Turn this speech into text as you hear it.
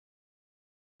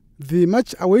The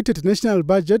much-awaited national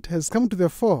budget has come to the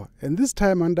fore, and this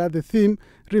time under the theme,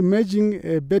 Reimagining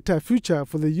a Better Future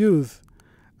for the Youth.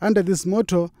 Under this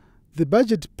motto, the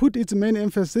budget put its main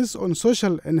emphasis on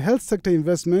social and health sector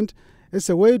investment as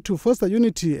a way to foster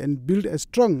unity and build a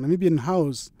strong Namibian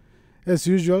house. As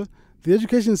usual, the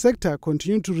education sector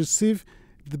continued to receive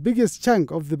the biggest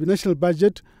chunk of the national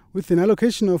budget with an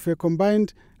allocation of a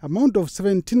combined amount of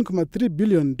 $17.3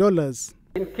 billion.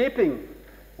 In keeping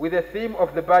with the theme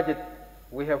of the budget,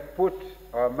 we have put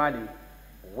our money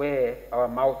where our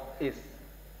mouth is.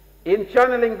 In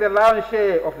channeling the lion's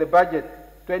share of the budget,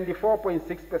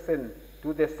 24.6%,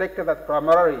 to the sector that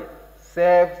primarily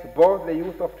serves both the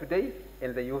youth of today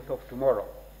and the youth of tomorrow.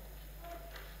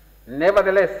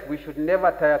 Nevertheless, we should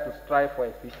never tire to strive for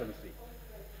efficiency.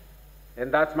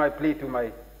 And that's my plea to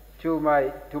my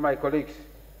colleagues.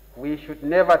 We should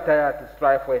never tire to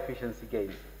strive for efficiency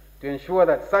gains, to ensure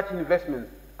that such investments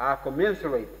are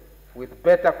commensurate with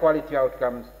better quality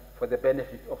outcomes for the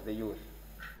benefit of the youth.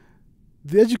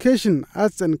 The Education,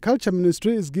 Arts and Culture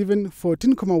Ministry is given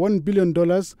 $14.1 billion,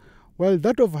 while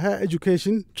that of Higher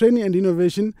Education, Training and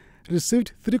Innovation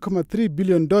received $3.3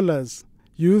 billion.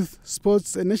 Youth,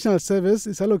 Sports and National Service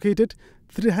is allocated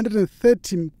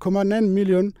 $330.9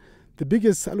 million, the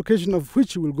biggest allocation of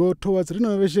which will go towards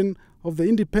renovation of the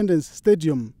Independence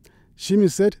Stadium. Shimi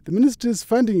said the ministry's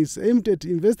funding is aimed at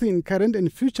investing in current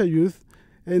and future youth,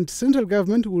 and central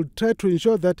government will try to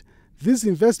ensure that these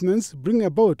investments bring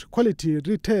about quality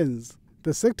returns.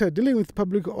 The sector dealing with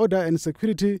public order and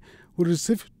security will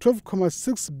receive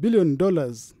 $12.6 billion.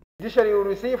 Judiciary will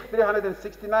receive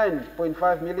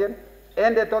 $369.5 million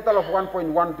and a total of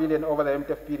 $1.1 billion over the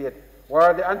MTF period,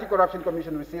 while the Anti-Corruption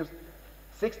Commission receives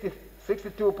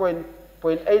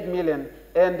 $62.8 million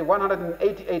and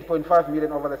 $188.5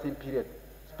 million over the same period.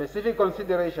 Specific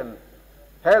consideration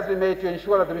has been made to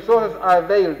ensure that resources are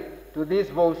availed to these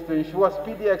votes to ensure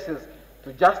speedy access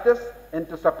to justice and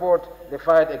to support the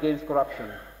fight against corruption.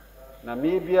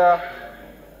 Namibia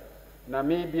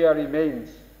remains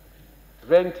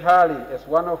ranked highly as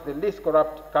one of the least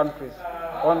corrupt countries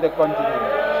on the continent.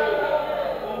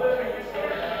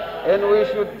 And we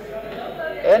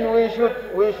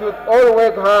should all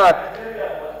work hard.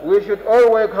 We should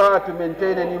all work hard to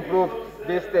maintain and improve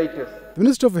this status. The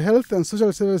Ministry of Health and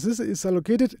Social Services is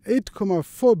allocated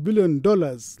 $8.4 billion.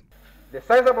 The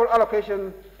sizable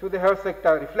allocation to the health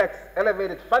sector reflects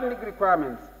elevated funding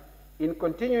requirements in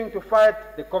continuing to fight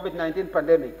the COVID-19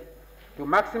 pandemic. To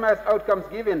maximize outcomes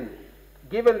given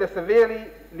the severely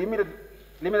limited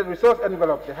resource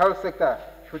envelope, the health sector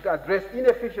should address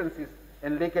inefficiencies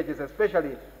and leakages,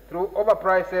 especially through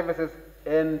overpriced services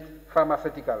and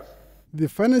pharmaceuticals. The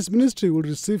Finance Ministry will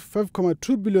receive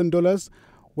 $5.2 billion,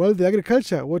 while the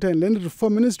Agriculture, Water and Land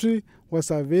Reform Ministry was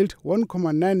availed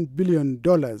 $1.9 billion.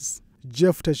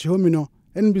 Jeff Tashihomino,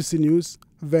 NBC News,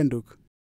 Windhoek.